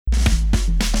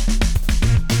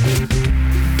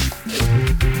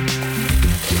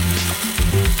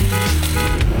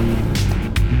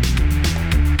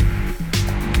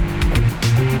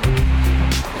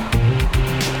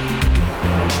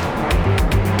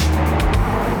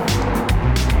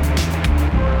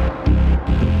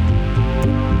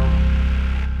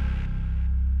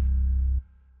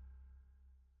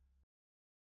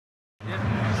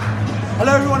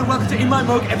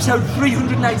My Mug, episode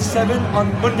 387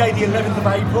 on Monday the 11th of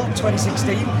April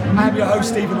 2016. I'm your host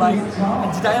Stephen Lane,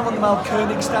 and today I'm on the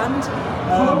Malkoenig stand.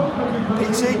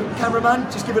 PT,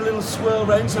 cameraman, just give a little swirl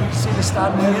round so we can see the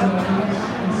stand here.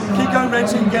 Keep going round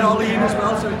so you can get Ollie in as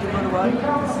well so he can run away.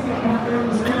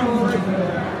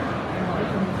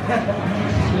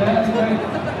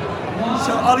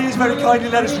 So Ollie has very kindly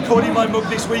let us record My Mug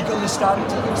this week on the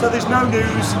stand. So there's no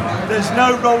news, there's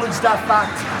no Roland staff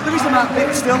fact. There is a map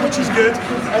bit still, which is good,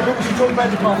 but we can talk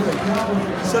about the coffee.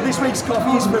 So this week's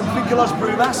coffee is from Finca Los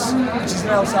Brumas, which is in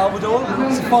El Salvador.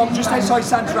 It's a farm just outside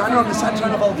Santa Ana on the Santa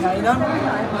Ana volcano.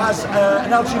 It has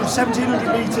an altitude of 1,700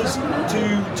 metres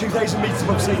to 2,000 metres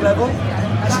above sea level.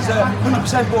 This is a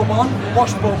 100% Bourbon,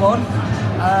 washed Bourbon.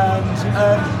 And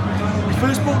we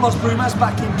first bought Los Brumas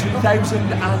back in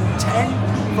 2010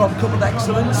 from Cup of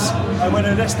Excellence when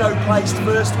Ernesto placed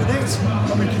first with it,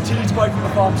 and we continued to buy from the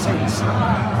farm since.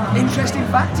 Interesting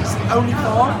fact, it's the only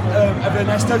farm of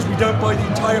Ernesto's we don't buy the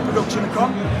entire production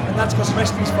from, and that's because the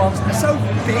rest of these farms are so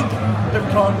big that we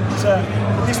can't.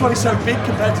 This one is so big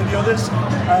compared to the others.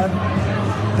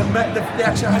 It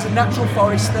actually has a natural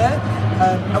forest there,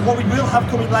 and what we will have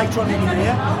coming later on in the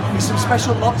year is some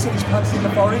special lots that he's planted in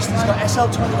the forest. It's got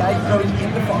SL28 growing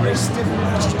in the forest,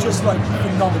 which is just like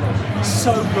phenomenal.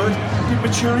 So good. Been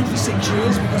maturing for 6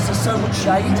 years because there's so much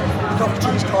shade, the coffee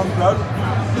trees can't grow.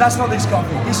 But that's not this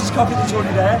coffee. This is coffee that's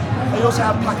already there. They also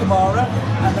have Pacamara,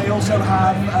 and they also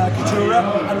have Caturra,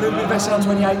 and a little bit of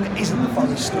SL28 that isn't the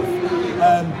forest stuff.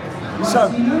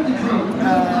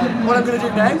 What I'm going to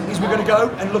do now is we're going to go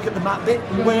and look at the map bit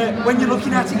where when you're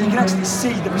looking at it you can actually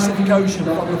see the Pacific Ocean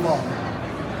from the farm.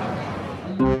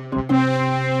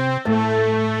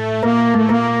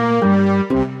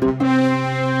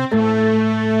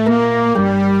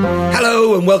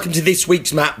 Hello and welcome to this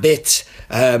week's map bit.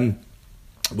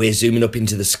 We're zooming up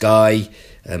into the sky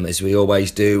as we always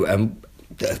do.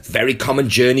 The very common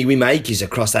journey we make is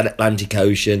across that Atlantic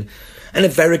Ocean. And a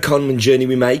very common journey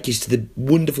we make is to the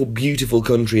wonderful, beautiful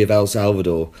country of El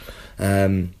Salvador,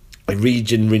 a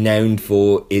region renowned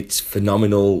for its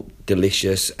phenomenal,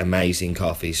 delicious, amazing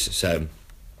coffees. So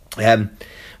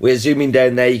we're zooming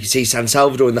down there. You can see San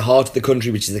Salvador in the heart of the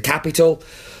country, which is the capital.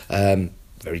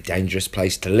 Very dangerous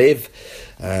place to live.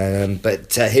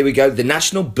 But here we go. The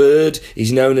national bird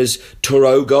is known as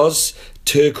torogos,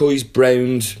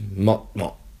 turquoise-browned mott.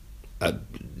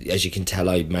 As you can tell,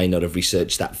 I may not have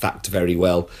researched that fact very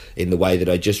well in the way that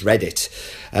I just read it.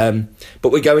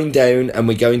 But we're going down, and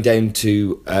we're going down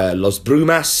to Los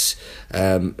Brumas.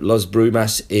 Los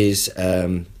Brumas is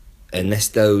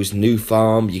Ernesto's new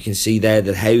farm. You can see there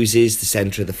the houses, the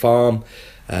centre of the farm,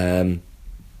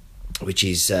 which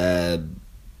is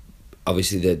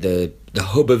obviously the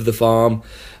hub of the farm.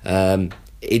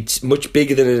 It's much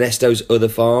bigger than Ernesto's other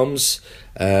farms,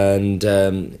 and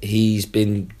he's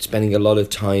been spending a lot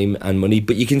of time and money.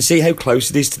 But you can see how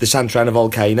close it is to the Santa Ana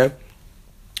volcano,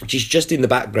 which is just in the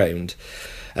background.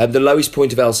 The lowest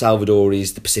point of El Salvador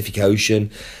is the Pacific Ocean,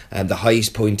 and the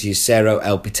highest point is Cerro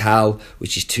El Pital,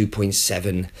 which is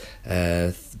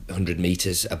 2,700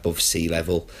 metres above sea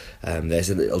level. There's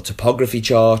a little topography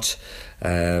chart.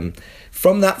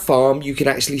 From that farm, you can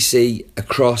actually see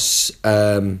across...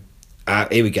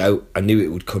 here we go. I knew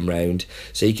it would come round.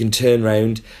 So you can turn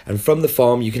round, and from the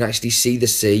farm you can actually see the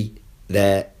sea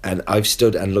there, and I've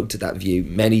stood and looked at that view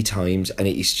many times, and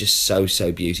it is just so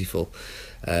beautiful.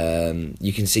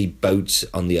 You can see boats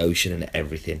on the ocean and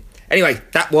everything. Anyway,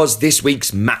 that was this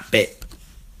week's map bit.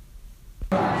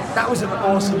 That was an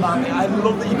awesome map. I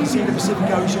love that you can see the Pacific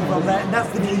Ocean from there, and that's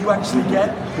the view you actually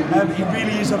get. It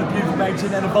really is on a beautiful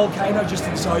mountain and a volcano just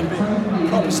inside of it.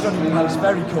 Proper stunning place,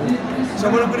 very cool. So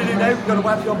what I'm going to do now, we're going to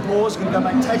whack you on pause, we're going to go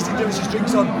make tasty delicious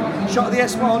drinks on shot of the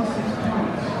S1.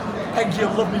 Thank you,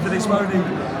 love me for this, won't you?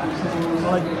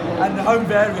 And the home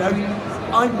vario,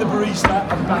 I'm the barista,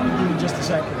 I'll be back with you in just a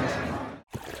second.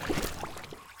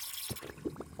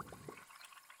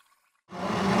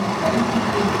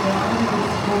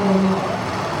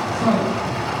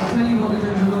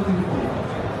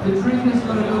 The drink has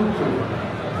got to look good,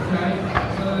 okay?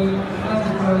 So that's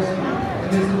the first one.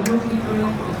 If it's a rookie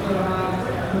drink, it's got to have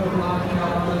more black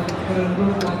chocolate, it's got to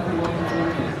look like the one you're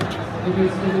drinking. If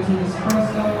it's an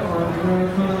espresso or a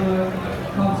Americano,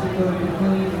 cups are going to be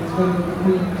clean, it's going to look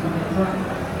clean to the drink,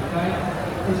 okay?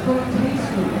 It's got to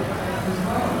taste good as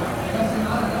well. That's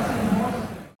important.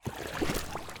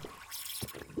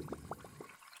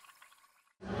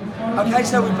 Okay,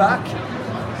 so we're back.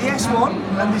 The S1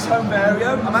 and this home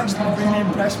vario, I'm actually really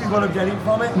impressed with what I'm getting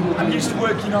from it. I'm used to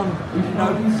working on,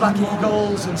 Black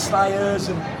Eagles and Slayers,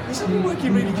 and this has been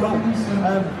working really cool.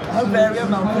 Home vario,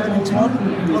 Malkoenig's one.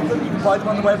 Look, you can buy them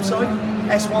on the website.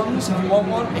 S1s, if you want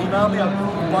one, email me,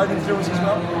 I'll buy them through us as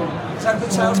well. Is that a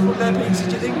good sales point there, Pete,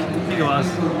 do you think? I think it was.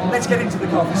 Let's get into the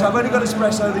coffee. So I've only got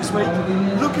espresso this week.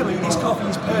 Luckily, this coffee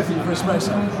is perfect for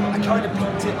espresso. I kind of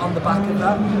picked it on the back of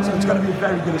that, so it's going to be a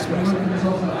very good espresso.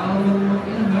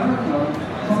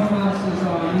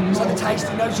 So the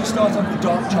tasting notes, you start off with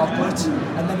dark chocolate,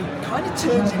 and then it kind of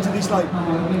turns into this like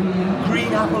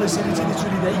green apple acidity that's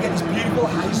really there. You get this beautiful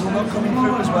hazelnut coming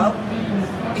through as well.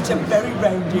 It's a very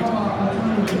rounded,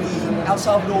 clean El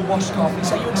Salvador washed coffee.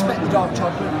 So you expect the dark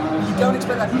chocolate, but you don't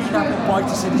expect that green apple bite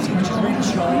acidity, which is really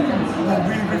sharp and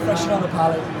really refreshing on the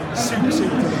palate. Super,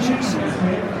 super delicious.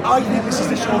 I think this is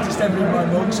the shortest ever in my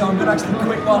mug, so I'm going to actually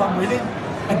quit while I'm with it.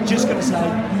 I'm just going to say,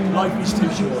 life is too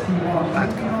short. Bad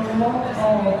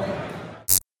coffee.